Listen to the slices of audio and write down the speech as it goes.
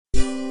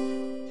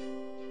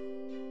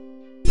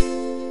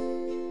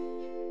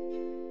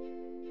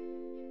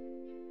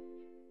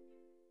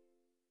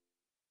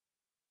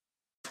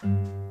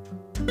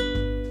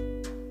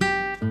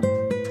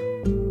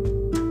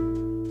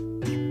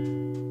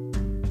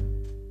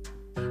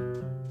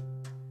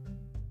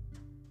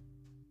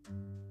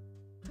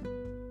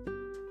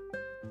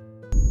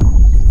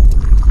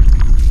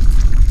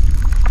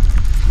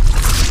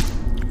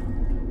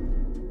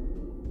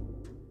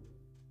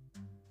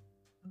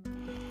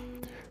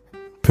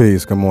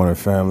Peace. Good morning,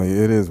 family.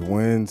 It is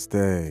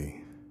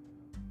Wednesday.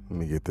 Let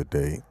me get the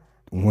date.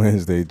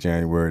 Wednesday,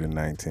 January the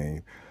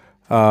 19th.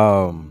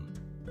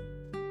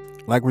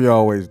 Like we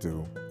always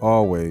do.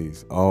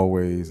 Always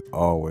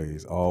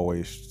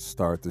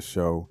start the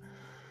show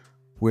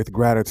with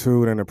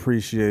gratitude and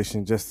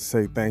appreciation, just to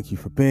say thank you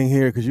for being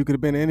here, because you could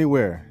have been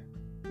anywhere.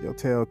 Your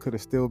tail could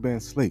have still been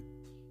asleep.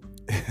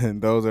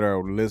 And those that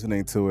are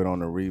listening to it on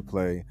the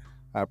replay,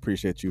 I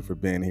appreciate you for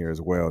being here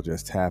as well,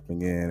 just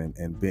tapping in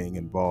and being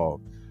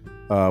involved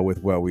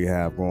with what we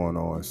have going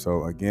on.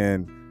 So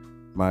again,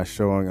 my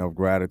showing of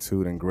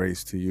gratitude and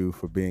grace to you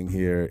for being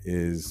here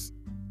is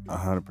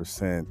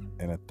 100%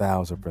 and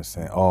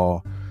 1,000%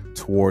 all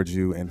towards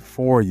you and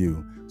for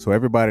you. So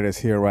everybody that's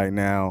here right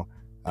now,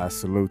 I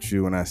salute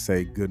you and I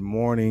say good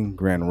morning,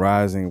 grand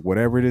rising,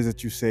 whatever it is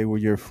that you say where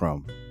you're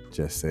from,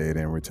 just say it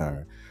in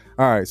return.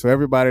 All right, so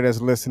everybody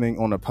that's listening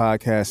on the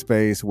podcast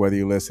space, whether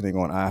you're listening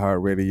on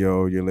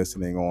iHeartRadio, you're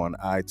listening on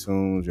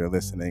iTunes, you're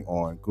listening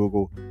on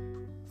Google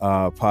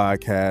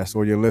Podcasts,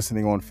 or you're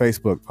listening on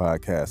Facebook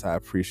Podcasts, I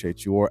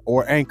appreciate you,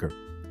 or Anchor.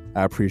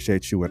 I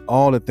appreciate you and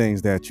all the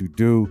things that you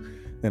do.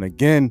 And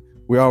again,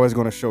 we're always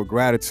going to show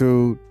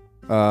gratitude.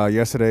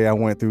 Yesterday, I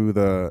went through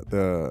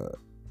the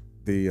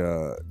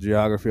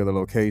geography of the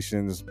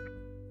locations,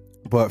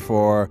 but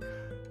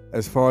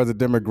as far as the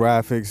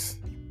demographics,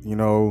 you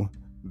know,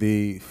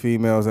 the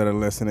females that are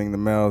listening, the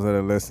males that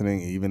are listening,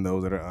 even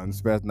those that are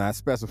not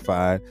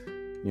specified,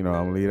 you know,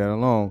 I'm gonna leave that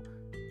alone.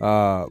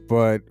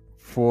 But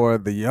for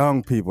the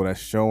young people that's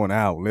showing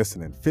out,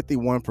 listening,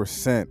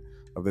 51%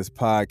 of this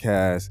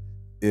podcast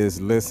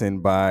is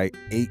listened by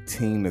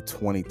 18 to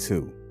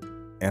 22.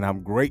 And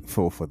I'm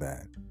grateful for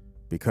that,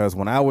 because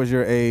when I was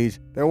your age,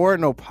 there were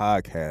no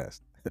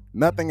podcasts,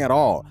 nothing at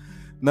all,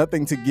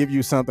 nothing to give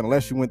you something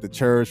unless you went to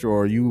church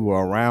or you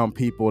were around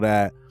people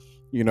that,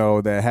 you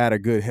know, that had a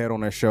good head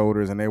on their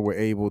shoulders and they were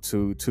able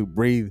to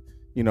breathe,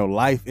 you know,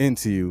 life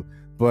into you.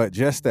 But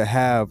just to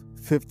have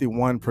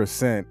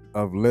 51%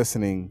 of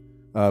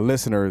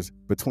listeners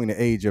between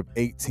the age of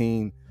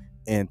 18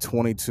 and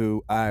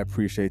 22, I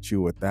appreciate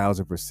you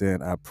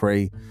 1,000%. I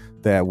pray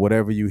that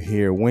whatever you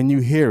hear, when you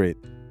hear it,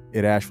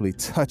 it actually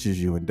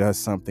touches you and does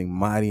something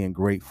mighty and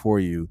great for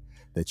you,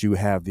 that you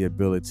have the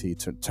ability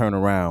to turn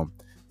around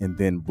and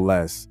then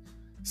bless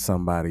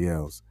somebody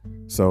else.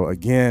 So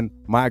again,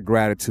 my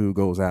gratitude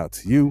goes out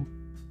to you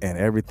and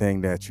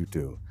everything that you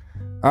do.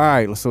 All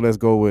right, so let's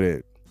go with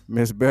it.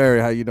 Miss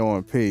Barry, how you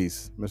doing?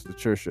 Peace. Mr.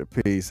 Trisha,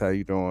 peace. How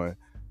you doing?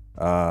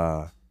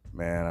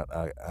 Man,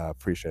 I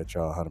appreciate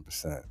y'all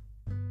 100%.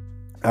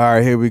 All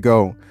right, here we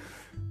go.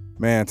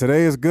 Man,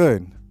 today is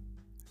good.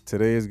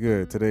 Today is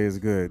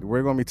good.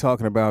 We're going to be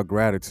talking about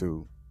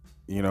gratitude.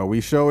 You know,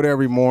 we show it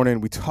every morning.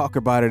 We talk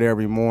about it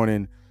every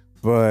morning,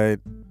 but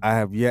I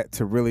have yet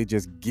to really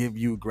just give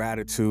you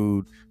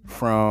gratitude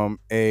from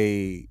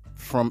a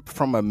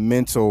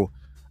mental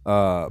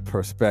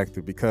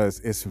perspective, because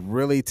it's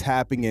really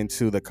tapping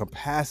into the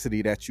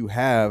capacity that you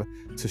have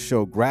to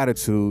show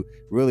gratitude.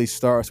 Really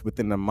starts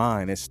within the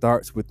mind. It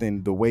starts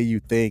within the way you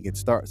think. It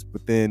starts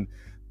within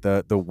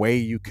the way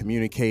you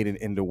communicate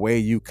and the way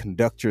you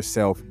conduct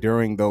yourself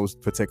during those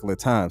particular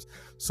times.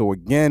 So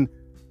again,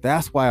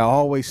 that's why I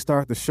always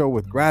start the show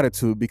with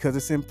gratitude, because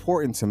it's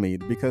important to me,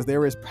 because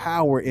there is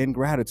power in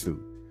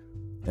gratitude.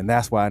 And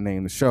that's why I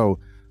named the show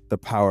The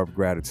Power of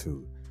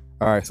Gratitude.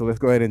 All right, so let's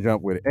go ahead and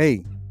jump with it.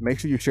 Hey, make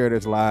sure you share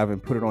this live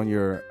and put it on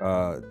your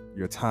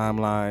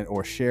timeline,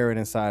 or share it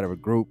inside of a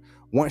group.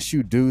 Once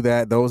you do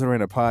that, those are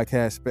in the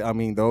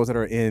podcast, those that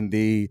are in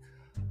the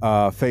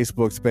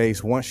Facebook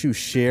space, once you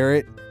share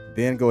it,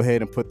 then go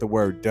ahead and put the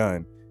word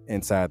done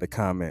inside the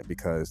comment,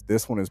 because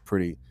this one is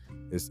pretty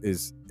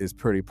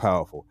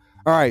powerful.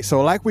 All right,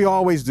 so like we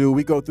always do,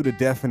 we go through the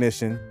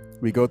definition,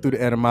 we go through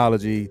the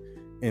etymology,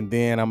 and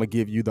then I'm gonna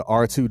give you the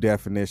R2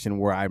 definition,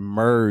 where I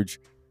merge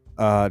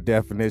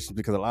definitions,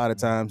 because a lot of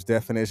times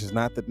definitions,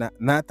 not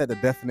that the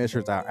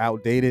definitions are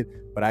outdated,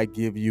 but I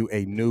give you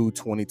a new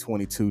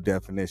 2022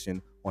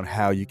 definition on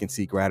how you can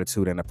see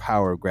gratitude and the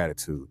power of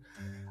gratitude.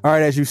 All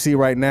right, as you see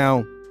right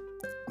now,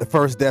 the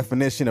first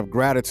definition of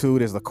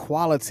gratitude is the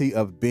quality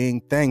of being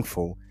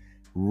thankful,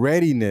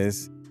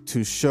 readiness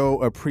to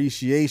show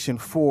appreciation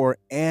for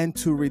and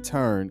to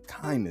return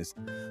kindness.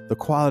 The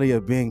quality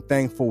of being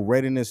thankful,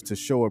 readiness to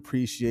show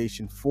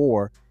appreciation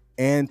for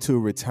and to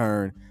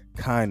return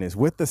kindness.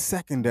 With the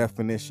second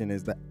definition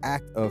is the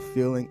act of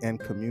feeling and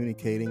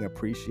communicating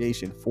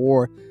appreciation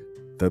for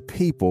the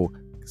people,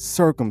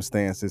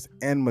 circumstances,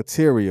 and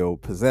material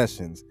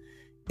possessions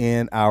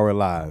in our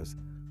lives.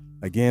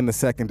 Again, the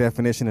second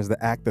definition is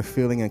the act of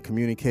feeling and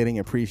communicating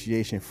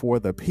appreciation for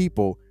the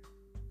people,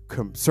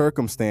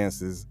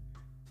 circumstances,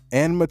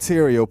 and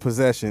material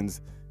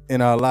possessions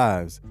in our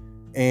lives.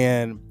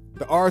 And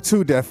the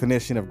R2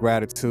 definition of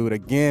gratitude,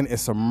 again,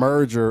 it's a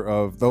merger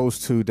of those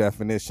two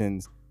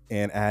definitions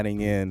and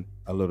adding in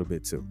a little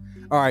bit too.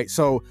 All right,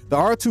 so the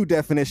R2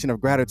 definition of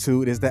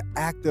gratitude is the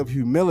act of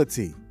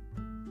humility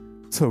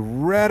to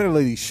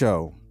readily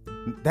show.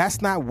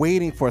 That's not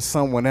waiting for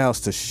someone else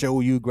to show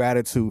you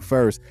gratitude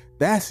first.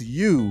 That's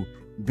you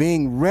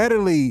being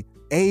readily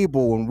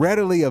able and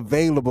readily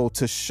available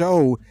to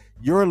show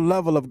your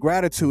level of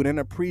gratitude and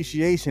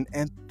appreciation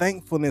and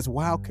thankfulness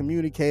while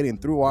communicating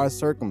through our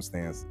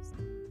circumstances.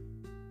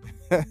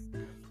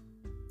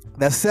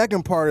 The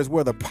second part is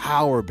where the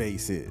power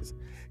base is.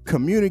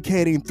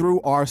 Communicating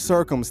through our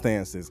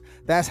circumstances.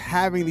 That's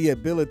having the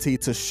ability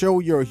to show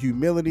your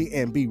humility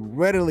and be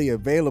readily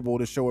available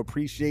to show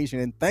appreciation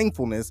and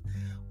thankfulness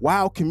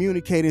while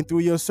communicating through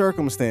your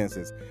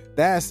circumstances.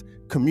 That's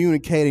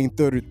communicating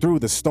through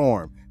the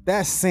storm.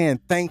 That's saying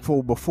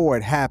thankful before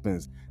it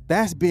happens.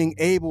 That's being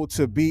able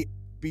to be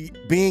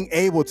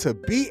able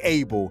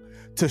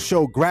to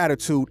show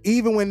gratitude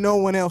even when no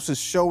one else is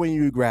showing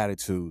you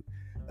gratitude.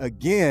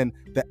 Again,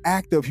 the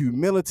act of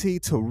humility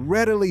to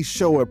readily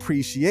show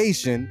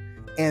appreciation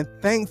and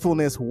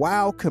thankfulness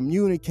while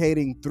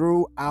communicating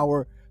through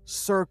our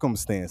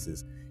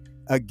circumstances.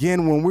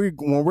 Again, when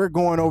we're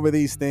going over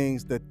these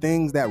things, the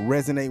things that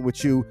resonate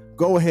with you,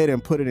 go ahead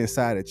and put it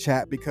inside a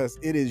chat, because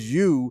it is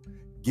you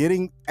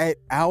getting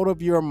it out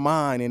of your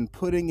mind and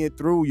putting it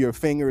through your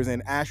fingers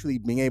and actually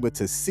being able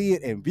to see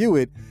it and view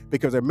it,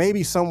 because there may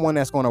be someone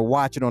that's going to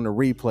watch it on the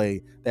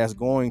replay that's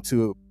going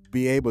to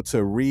be able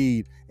to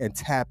read and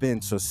tap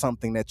into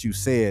something that you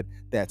said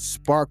that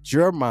sparked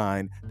your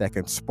mind that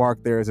can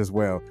spark theirs as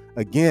well.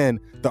 Again,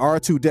 the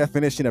R2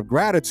 definition of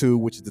gratitude,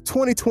 which is the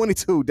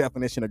 2022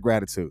 definition of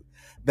gratitude,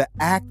 the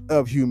act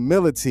of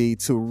humility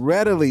to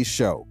readily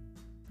show.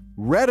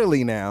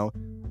 Readily now,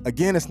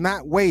 again, it's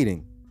not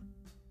waiting.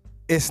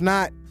 It's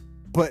not,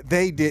 but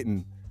they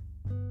didn't.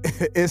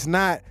 It's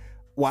not,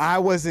 well, I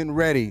wasn't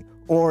ready,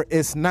 or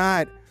it's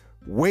not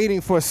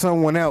waiting for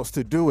someone else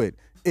to do it.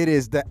 It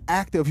is the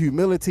act of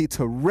humility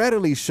to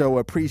readily show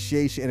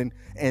appreciation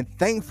and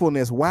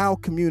thankfulness while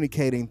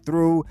communicating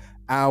through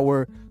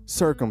our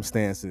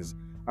circumstances.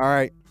 All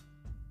right.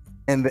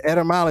 And the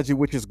etymology,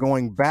 which is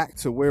going back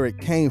to where it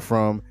came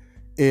from,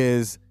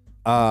 is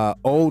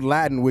Old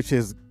Latin, which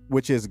is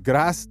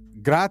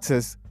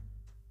gratus,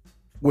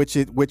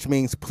 which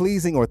means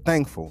pleasing or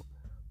thankful.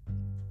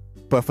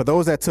 But for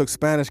those that took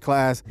Spanish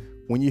class,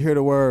 when you hear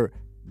the word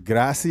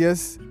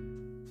gracias,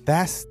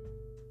 that's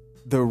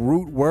the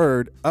root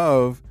word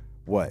of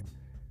what?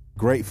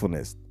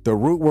 Gratefulness. The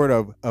root word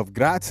of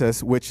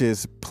gratus, which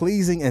is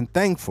pleasing and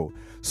thankful.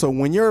 So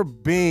when you're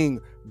being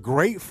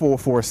grateful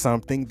for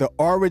something, the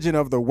origin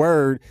of the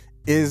word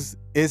is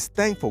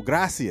thankful,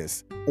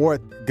 gracias, or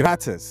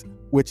gratus,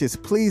 which is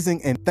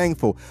pleasing and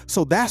thankful.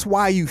 So that's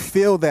why you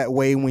feel that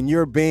way when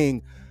you're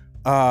being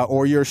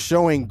or you're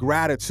showing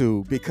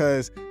gratitude,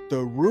 because the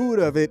root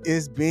of it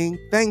is being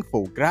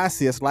thankful.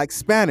 Gracias, like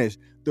Spanish.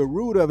 The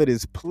root of it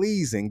is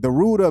pleasing. The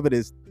root of it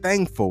is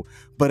thankful.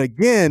 But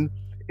again,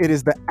 it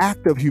is the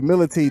act of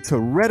humility to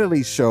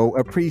readily show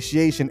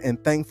appreciation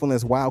and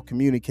thankfulness while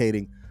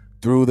communicating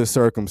through the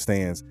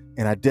circumstance.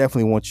 And I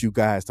definitely want you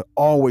guys to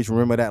always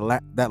remember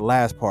that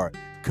last part,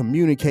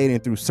 communicating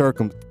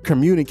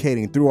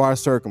through our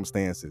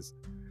circumstances.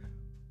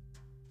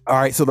 All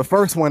right, so the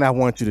first one I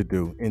want you to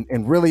do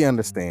and really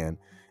understand,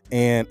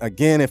 and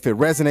again, if it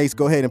resonates,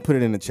 go ahead and put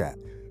it in the chat.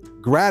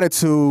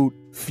 Gratitude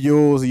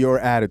fuels your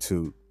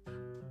attitude.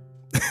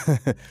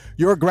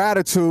 Your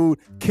gratitude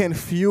can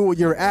fuel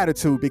your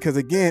attitude, because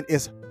again,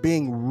 it's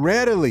being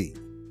readily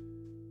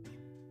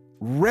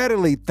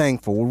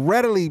thankful,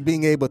 readily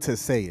being able to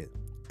say it,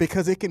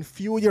 because it can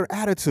fuel your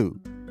attitude.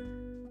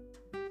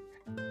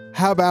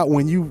 How about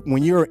when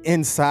you're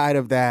inside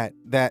of that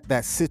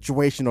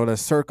situation or the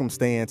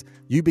circumstance,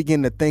 you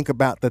begin to think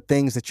about the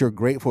things that you're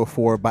grateful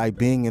for by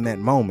being in that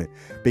moment,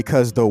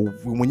 because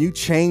when you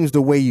change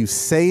the way you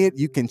say it,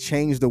 you can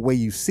change the way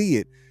you see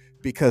it.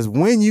 Because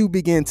when you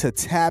begin to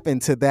tap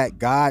into that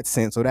God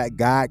sense or that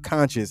God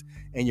conscious,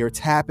 and you're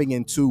tapping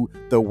into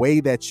the way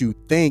that you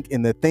think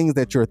and the things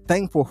that you're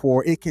thankful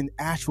for, it can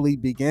actually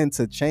begin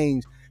to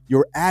change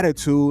your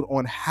attitude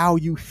on how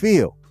you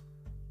feel.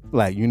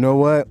 Like, you know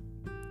what?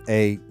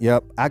 Hey,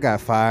 yep, I got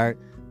fired.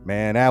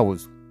 Man,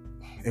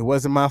 it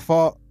wasn't my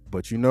fault,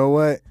 but you know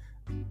what?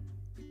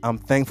 I'm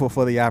thankful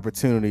for the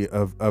opportunity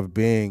of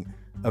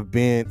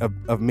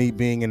me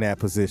being in that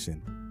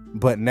position.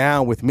 But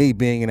now with me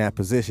being in that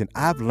position,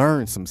 I've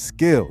learned some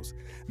skills.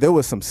 There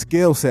was some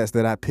skill sets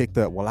that I picked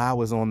up while I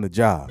was on the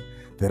job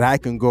that I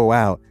can go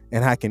out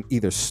and I can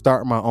either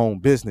start my own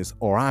business,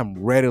 or I'm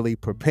readily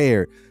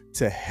prepared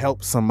to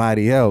help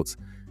somebody else,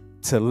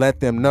 to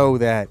let them know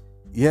that,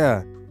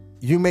 yeah,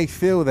 you may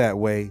feel that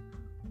way,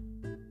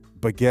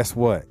 but guess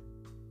what?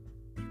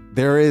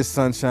 There is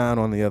sunshine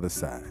on the other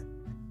side.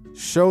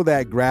 Show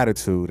that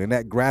gratitude, and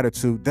that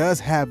gratitude does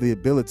have the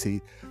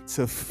ability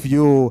to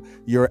fuel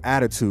your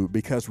attitude,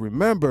 because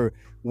remember,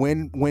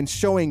 when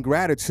showing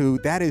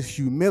gratitude, that is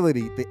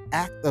humility. The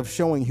act of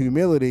showing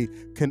humility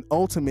can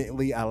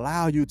ultimately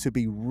allow you to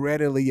be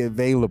readily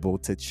available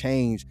to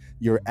change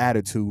your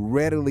attitude,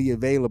 readily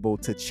available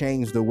to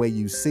change the way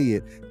you see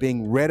it,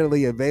 being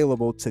readily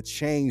available to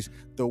change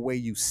the way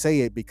you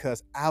say it,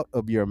 because out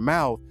of your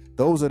mouth,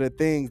 Those are the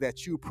things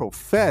that you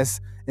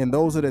profess, and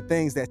those are the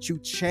things that you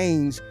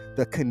change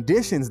the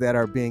conditions that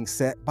are being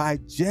set by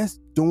just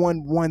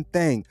doing one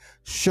thing,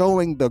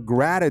 showing the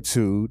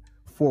gratitude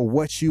for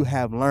what you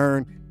have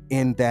learned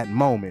in that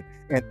moment.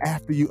 And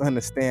after you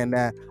understand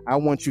that, I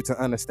want you to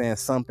understand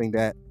something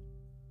that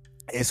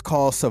is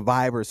called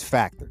survivor's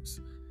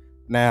factors.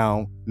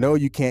 Now, no,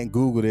 you can't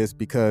Google this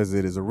because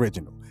it is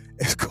original.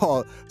 It's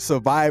called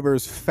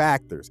survivor's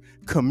factors,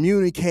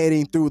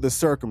 communicating through the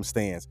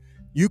circumstance.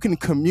 You can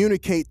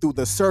communicate through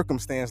the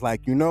circumstance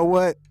like, you know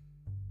what?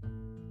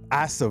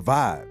 I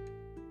survived.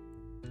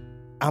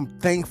 I'm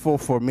thankful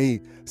for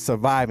me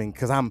surviving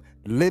because I'm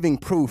living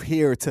proof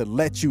here to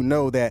let you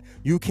know that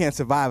you can't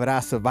survive it. I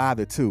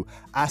survived it too.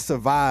 I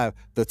survived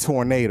the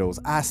tornadoes.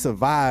 I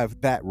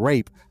survived that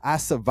rape. I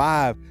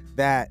survived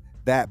that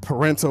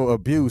parental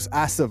abuse.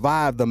 I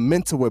survived the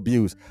mental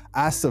abuse.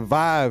 I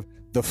survived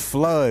the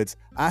floods.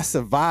 I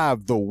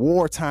survived the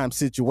wartime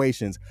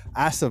situations.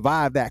 I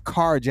survived that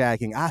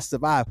carjacking. I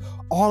survived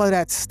all of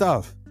that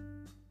stuff.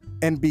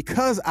 And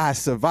because I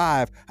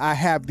survived, I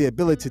have the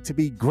ability to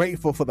be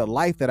grateful for the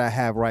life that I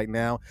have right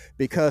now,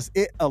 because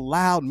it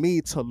allowed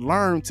me to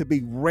learn to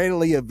be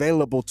readily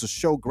available to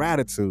show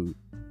gratitude.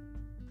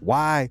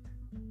 Why?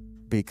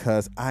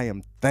 Because I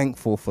am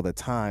thankful for the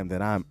time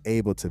that I'm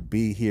able to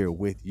be here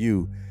with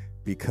you,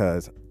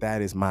 because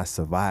that is my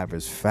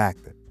survivor's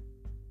factor.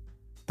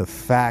 The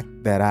fact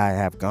that I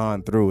have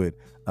gone through it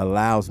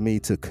allows me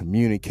to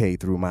communicate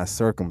through my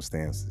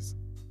circumstances,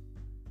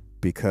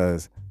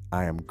 because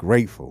I am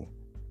grateful,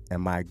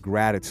 and my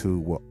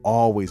gratitude will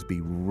always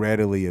be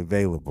readily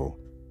available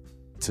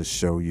to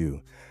show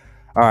you.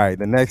 All right,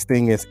 the next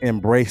thing is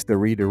embrace the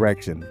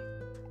redirection.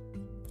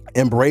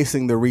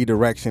 Embracing the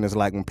redirection is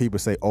like when people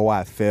say, oh,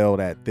 I failed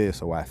at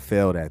this or I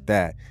failed at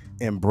that.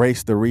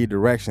 Embrace the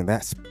redirection.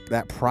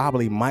 That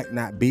probably might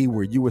not be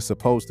where you were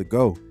supposed to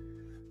go.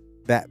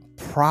 That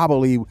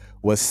probably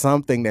was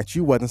something that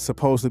you wasn't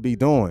supposed to be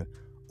doing,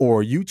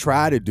 or you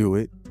try to do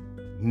it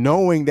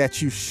knowing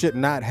that you should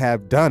not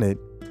have done it.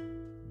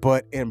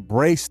 But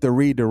embrace the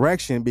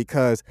redirection,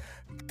 because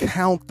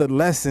count the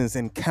lessons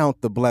and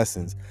count the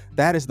blessings.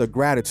 That is the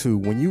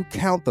gratitude. When you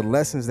count the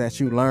lessons that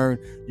you learn,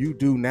 you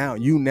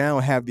now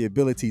have the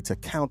ability to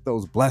count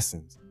those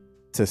blessings,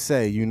 to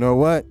say, you know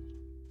what?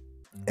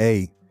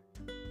 Hey,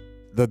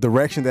 the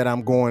direction that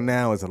I'm going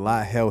now is a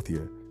lot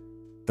healthier.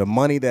 The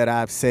money that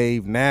I've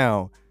saved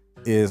now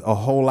is a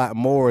whole lot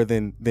more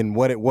than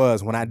what it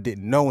was when I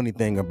didn't know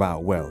anything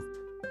about wealth.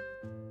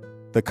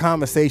 The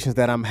conversations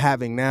that I'm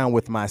having now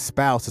with my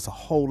spouse is a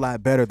whole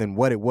lot better than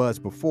what it was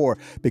before,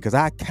 because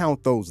I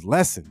count those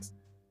lessons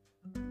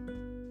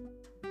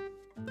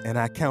and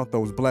I count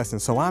those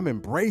blessings. So I'm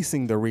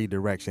embracing the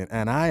redirection,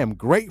 and I am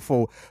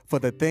grateful for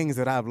the things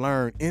that I've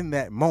learned in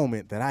that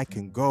moment, that I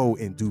can go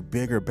and do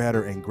bigger,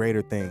 better, and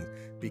greater things,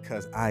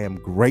 because I am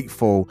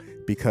grateful,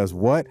 because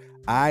what?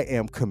 I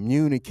am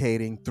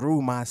communicating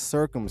through my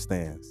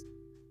circumstance.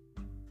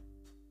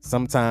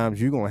 Sometimes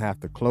you're going to have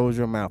to close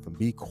your mouth and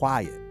be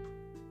quiet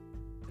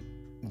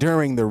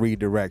during the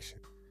redirection.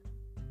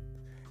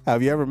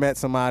 Have you ever met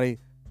somebody,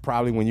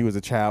 probably when you was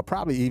a child,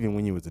 probably even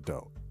when you was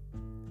adult,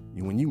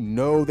 when you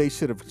know they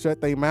should have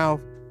shut their mouth,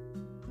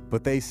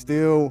 but they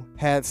still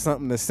had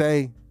something to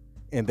say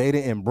and they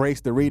didn't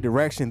embrace the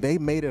redirection? They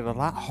made it a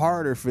lot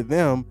harder for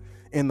them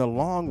in the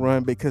long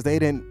run, because they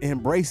didn't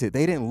embrace it.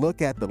 They didn't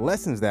look at the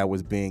lessons that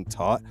was being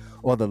taught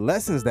or the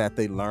lessons that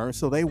they learned,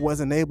 so they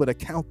wasn't able to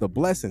count the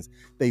blessings.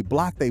 They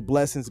blocked their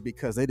blessings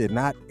because they did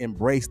not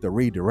embrace the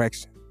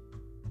redirection.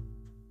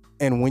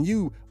 And when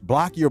you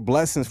block your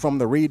blessings from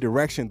the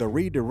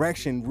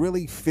redirection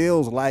really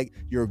feels like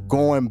you're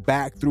going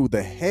back through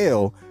the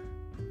hell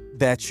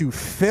that you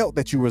felt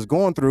that you was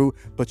going through,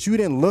 but you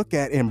didn't look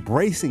at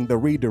embracing the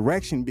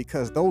redirection,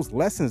 because those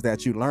lessons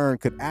that you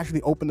learned could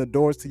actually open the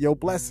doors to your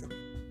blessing.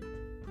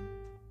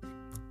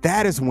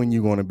 That is when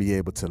you're going to be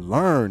able to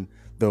learn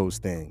those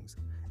things.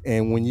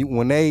 And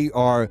when they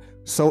are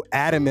so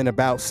adamant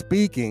about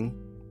speaking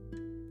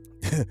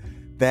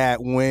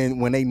that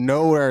when they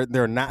know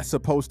they're not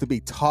supposed to be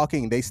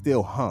talking, they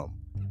still hum.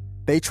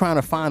 They trying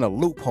to find a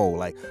loophole.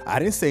 Like, I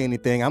didn't say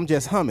anything, I'm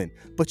just humming.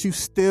 But you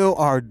still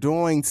are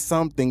doing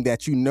something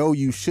that you know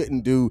you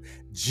shouldn't do,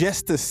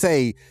 just to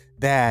say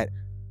that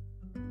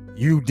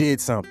you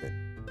did something.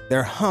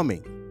 They're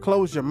humming.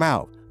 Close your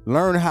mouth.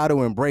 Learn how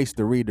to embrace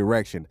the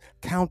redirection.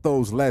 Count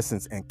those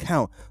lessons and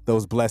count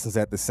those blessings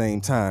at the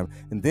same time.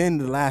 And then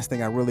the last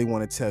thing I really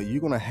want to tell you,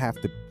 you're going to have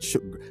to,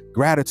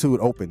 gratitude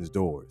opens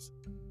doors.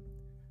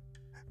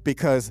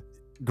 Because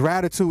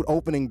gratitude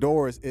opening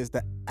doors is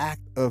the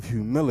act of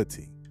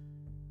humility.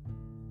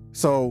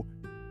 So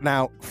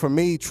now, for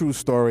me, true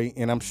story,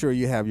 and I'm sure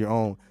you have your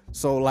own.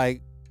 So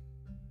like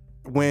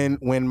when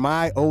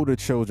my older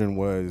children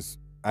was,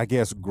 I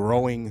guess,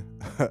 growing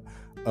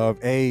of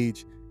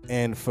age,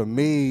 and for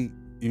me,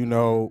 you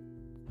know,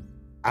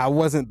 I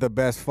wasn't the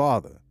best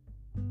father.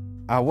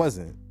 I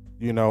wasn't.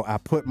 You know, I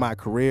put my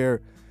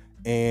career,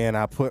 and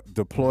I put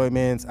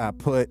deployments, I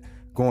put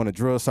going to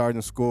drill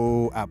sergeant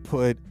school, I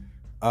put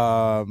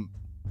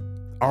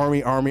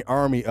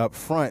army up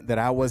front that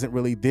I wasn't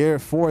really there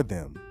for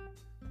them.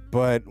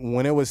 But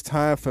when it was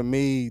time for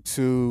me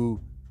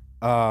to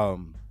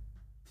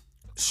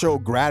show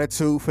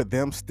gratitude for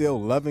them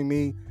still loving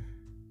me,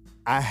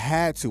 I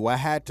had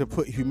to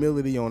put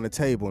humility on the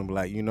table and be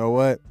like, you know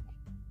what?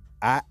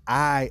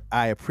 I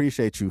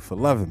appreciate you for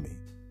loving me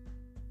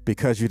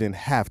because you didn't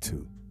have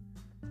to.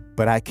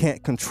 But I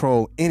can't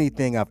control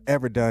anything I've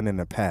ever done in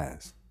the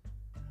past.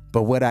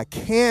 But what I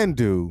can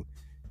do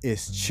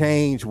is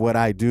change what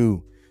I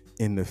do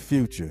in the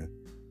future.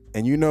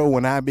 And you know,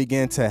 when I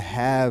began to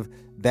have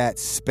that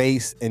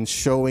space and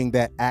showing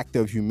that act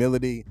of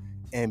humility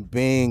and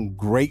being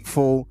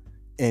grateful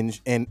and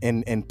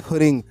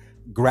putting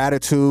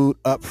gratitude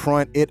up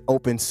front, it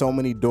opened so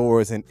many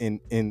doors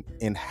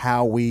in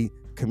how we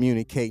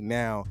communicate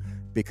now,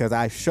 because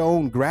I've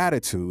shown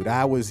gratitude.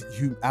 I was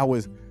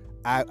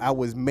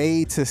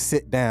made to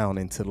sit down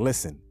and to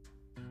listen,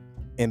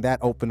 and that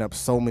opened up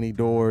so many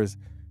doors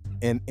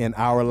in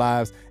our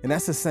lives. And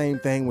that's the same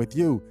thing with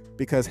you,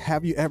 because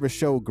have you ever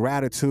showed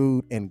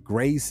gratitude and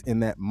grace in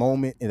that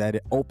moment, and that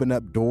it opened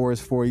up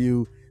doors for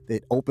you?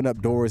 It opened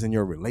up doors in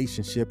your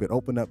relationship. It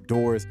opened up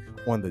doors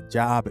on the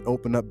job. It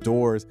opened up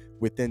doors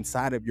within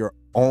inside of your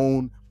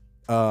own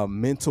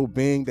mental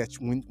being, that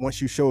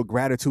once you show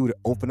gratitude, it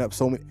opened up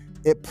so many.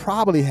 It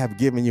probably have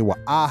given you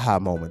an aha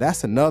moment.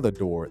 That's another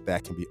door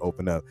that can be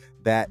opened up.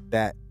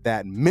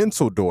 That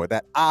mental door,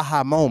 that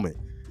aha moment,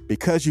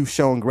 because you've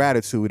shown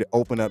gratitude, it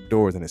opened up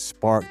doors and it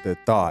sparked the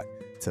thought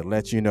to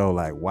let you know,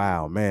 like,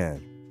 wow,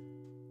 man,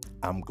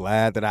 I'm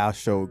glad that I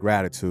showed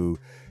gratitude,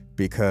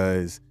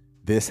 because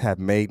this had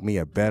made me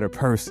a better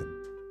person.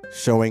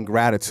 Showing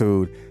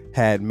gratitude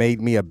had made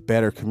me a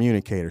better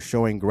communicator.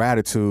 Showing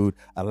gratitude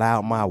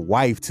allowed my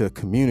wife to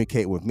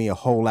communicate with me a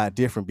whole lot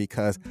different,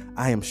 because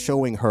I am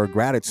showing her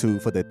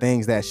gratitude for the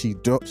things that she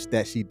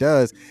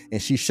does,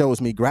 and she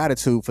shows me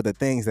gratitude for the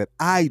things that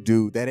I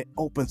do, that it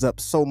opens up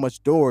so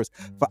much doors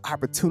for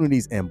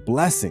opportunities and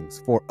blessings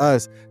for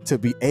us to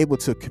be able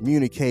to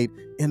communicate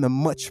in a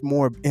much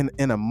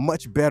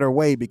better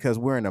way, because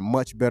we're in a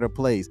much better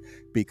place,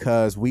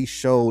 because we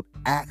showed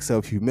acts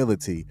of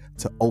humility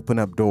to open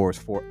up doors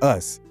for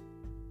us,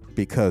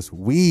 because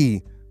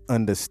we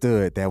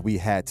understood that we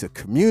had to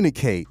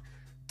communicate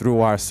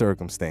through our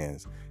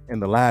circumstance.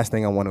 And the last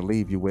thing I want to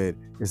leave you with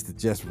is to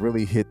just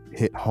really hit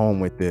home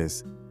with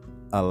this.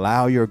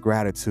 Allow your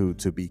gratitude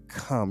to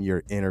become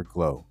your inner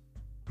glow.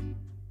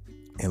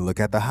 And look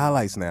at the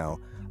highlights now.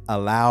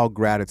 Allow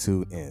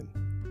gratitude in.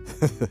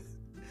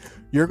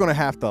 You're going to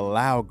have to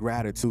allow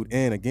gratitude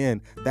in.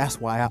 Again, that's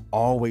why I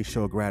always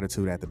show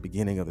gratitude at the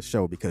beginning of the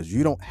show, because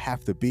you don't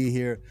have to be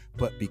here,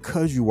 but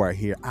because you are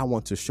here, I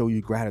want to show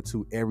you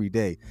gratitude every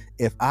day.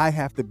 If I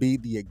have to be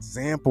the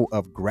example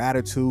of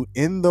gratitude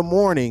in the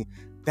morning,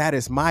 that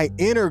is my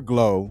inner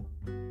glow,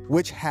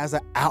 which has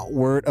an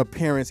outward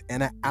appearance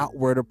and an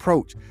outward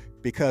approach,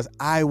 because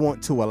I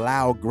want to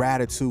allow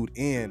gratitude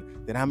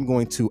in, that I'm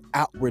going to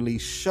outwardly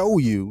show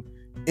you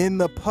in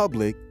the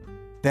public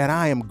that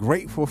I am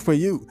grateful for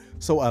you.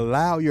 So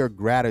allow your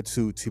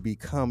gratitude to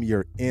become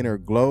your inner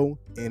glow,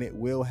 and it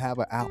will have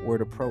an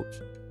outward approach.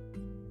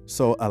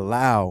 So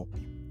allow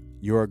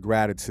your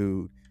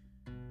gratitude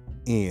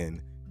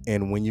in.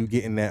 And when you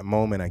get in that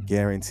moment, I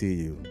guarantee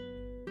you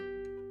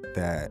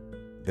that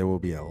there will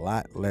be a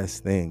lot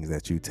less things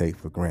that you take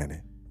for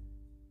granted.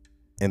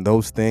 And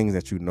those things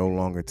that you no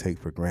longer take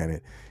for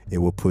granted, it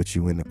will put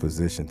you in a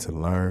position to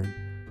learn.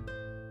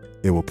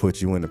 It will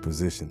put you in a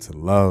position to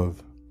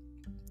love.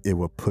 It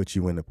will put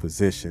you in a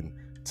position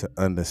to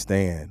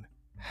understand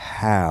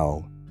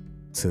how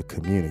to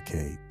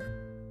communicate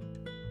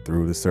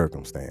through the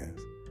circumstance.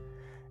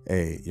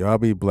 Hey, y'all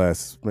be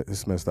blessed.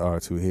 It's Mr.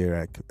 R2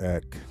 here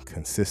at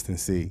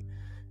Consistency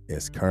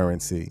is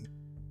Currency.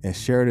 And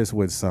share this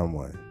with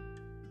someone,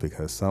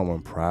 because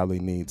someone probably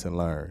needs to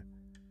learn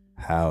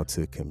how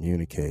to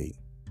communicate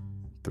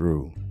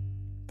through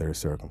their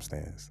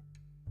circumstance.